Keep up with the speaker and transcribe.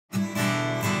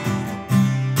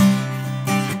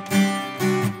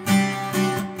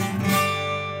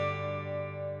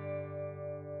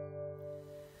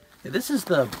This is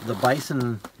the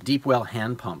Bison deep well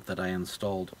hand pump that I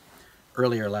installed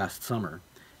earlier last summer,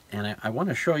 and I want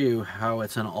to show you how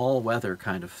it's an all-weather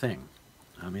kind of thing.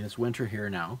 I mean, it's winter here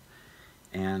now,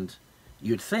 and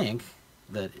you'd think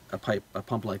that a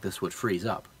pump like this would freeze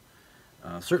up.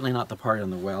 Certainly not the part in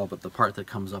the well, but the part that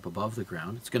comes up above the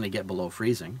ground. It's going to get below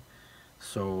freezing,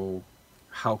 so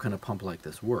how can a pump like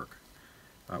this work?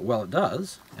 Well, it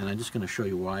does, and I'm just going to show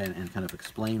you why and kind of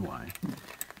explain why.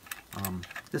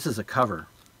 This is a cover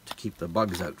to keep the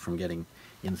bugs out from getting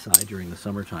inside during the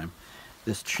summertime.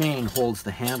 This chain holds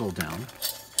the handle down,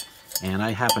 and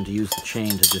I happen to use the chain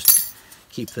to just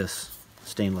keep this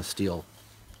stainless steel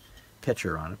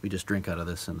pitcher on it. We just drink out of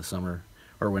this in the summer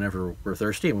or whenever we're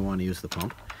thirsty and we want to use the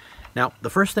pump. Now, the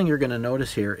first thing you're going to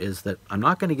notice here is that I'm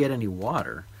not going to get any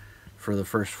water for the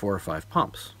first 4 or 5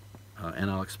 pumps, and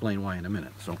I'll explain why in a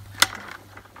minute. So,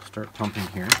 start pumping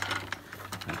here.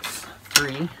 That's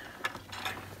 3,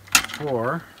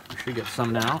 4, we should get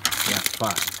some now, yeah,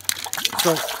 5.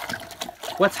 So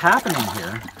what's happening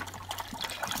here,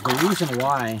 the reason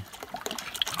why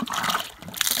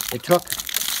it took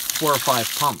 4 or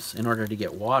 5 pumps in order to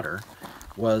get water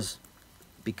was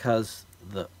because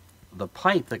the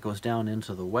pipe that goes down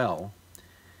into the well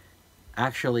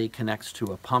actually connects to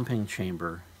a pumping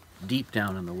chamber deep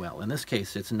down in the well. In this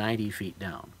case, it's 90 feet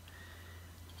down.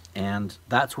 And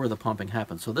that's where the pumping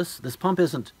happens. So this pump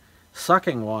isn't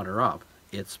sucking water up,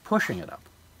 it's pushing it up.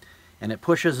 And it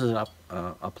pushes it up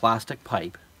a plastic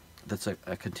pipe that's a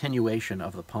continuation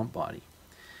of the pump body.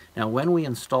 Now, when we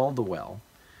installed the well,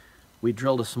 we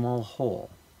drilled a small hole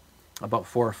about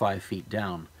 4 or 5 feet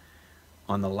down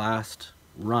on the last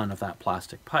run of that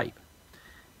plastic pipe.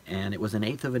 And it was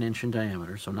 1/8 of an inch in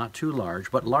diameter, so not too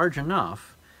large, but large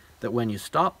enough that when you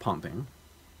stop pumping,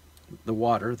 the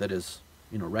water that is,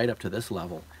 you know, right up to this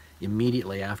level,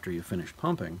 immediately after you finish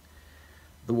pumping,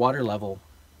 the water level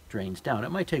drains down.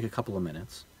 It might take a couple of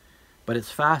minutes, but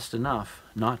it's fast enough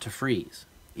not to freeze,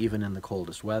 even in the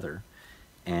coldest weather,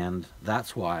 and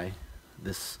that's why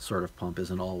this sort of pump is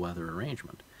an all-weather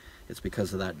arrangement. It's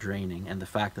because of that draining and the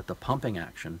fact that the pumping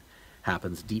action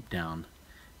happens deep down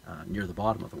near the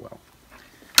bottom of the well.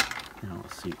 Now,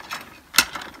 let's see.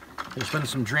 There's been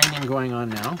some draining going on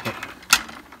now, but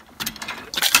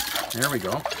there we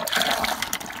go.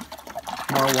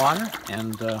 More water,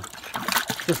 and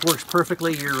this works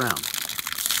perfectly year-round.